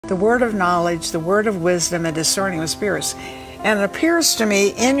the word of knowledge, the word of wisdom, and discerning of spirits. And it appears to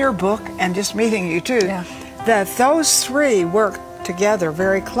me in your book, and just meeting you too, that those three work together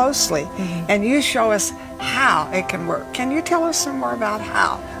very closely. And you show us how it can work. Can you tell us some more about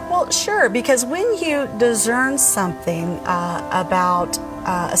how? Well, sure, because when you discern something about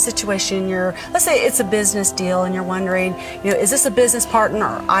a situation, let's say it's a business deal and you're wondering, is this a business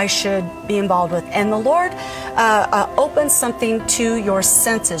partner I should be involved with? And the Lord opens something to your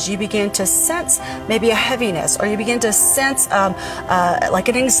senses. You begin to sense maybe a heaviness, or you begin to sense like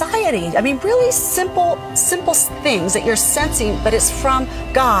an anxiety. I mean, really simple things that you're sensing, but it's from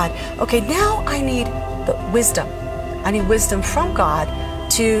God. Okay, now I need the wisdom. I need wisdom from God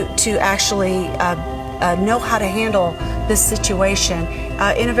to actually know how to handle this situation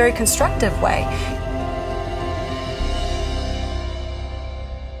in a very constructive way.